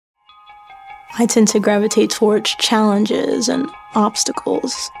I tend to gravitate towards challenges and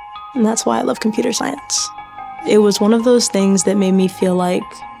obstacles, and that's why I love computer science. It was one of those things that made me feel like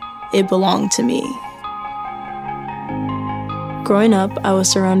it belonged to me. Growing up, I was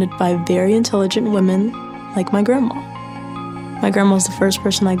surrounded by very intelligent women like my grandma. My grandma's the first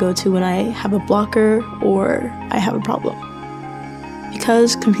person I go to when I have a blocker or I have a problem.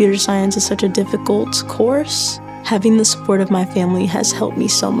 Because computer science is such a difficult course, having the support of my family has helped me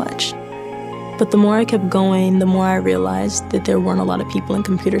so much. But the more I kept going, the more I realized that there weren't a lot of people in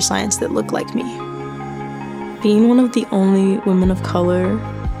computer science that looked like me. Being one of the only women of color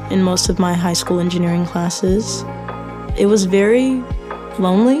in most of my high school engineering classes, it was very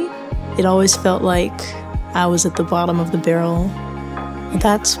lonely. It always felt like I was at the bottom of the barrel.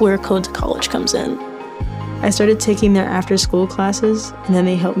 That's where Code2College comes in. I started taking their after-school classes, and then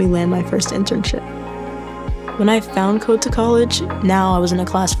they helped me land my first internship. When I found Code2College, now I was in a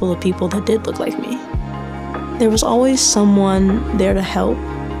class full of people that did look like me. There was always someone there to help.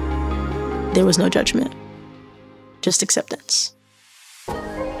 There was no judgment, just acceptance.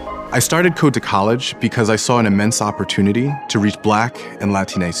 I started Code2College because I saw an immense opportunity to reach Black and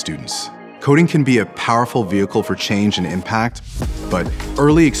Latina students. Coding can be a powerful vehicle for change and impact, but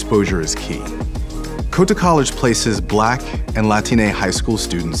early exposure is key. Code2College places Black and Latina high school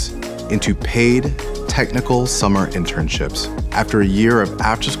students into paid technical summer internships after a year of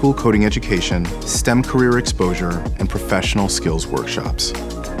after-school coding education, STEM career exposure, and professional skills workshops.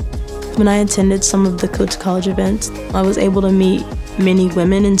 When I attended some of the Code2College events, I was able to meet many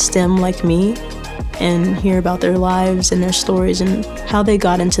women in STEM like me and hear about their lives and their stories and how they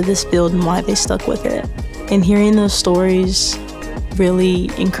got into this field and why they stuck with it. And hearing those stories really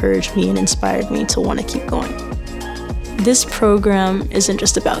encouraged me and inspired me to want to keep going. This program isn't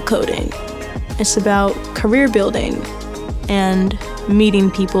just about coding. It's about career building and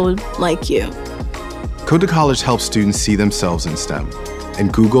meeting people like you. Code2College helps students see themselves in STEM,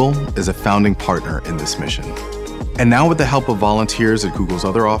 and Google is a founding partner in this mission. And now with the help of volunteers at Google's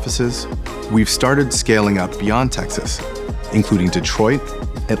other offices, we've started scaling up beyond Texas, including Detroit,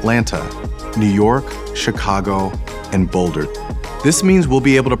 Atlanta, New York, Chicago, and Boulder. This means we'll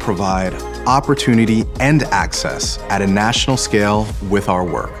be able to provide opportunity and access at a national scale with our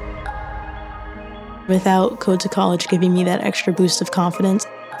work. Without Code2College giving me that extra boost of confidence,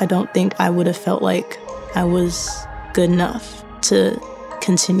 I don't think I would have felt like I was good enough to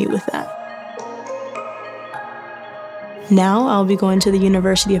continue with that. Now I'll be going to the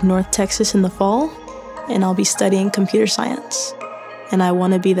University of North Texas in the fall, and I'll be studying computer science. And I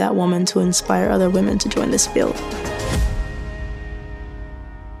want to be that woman to inspire other women to join this field.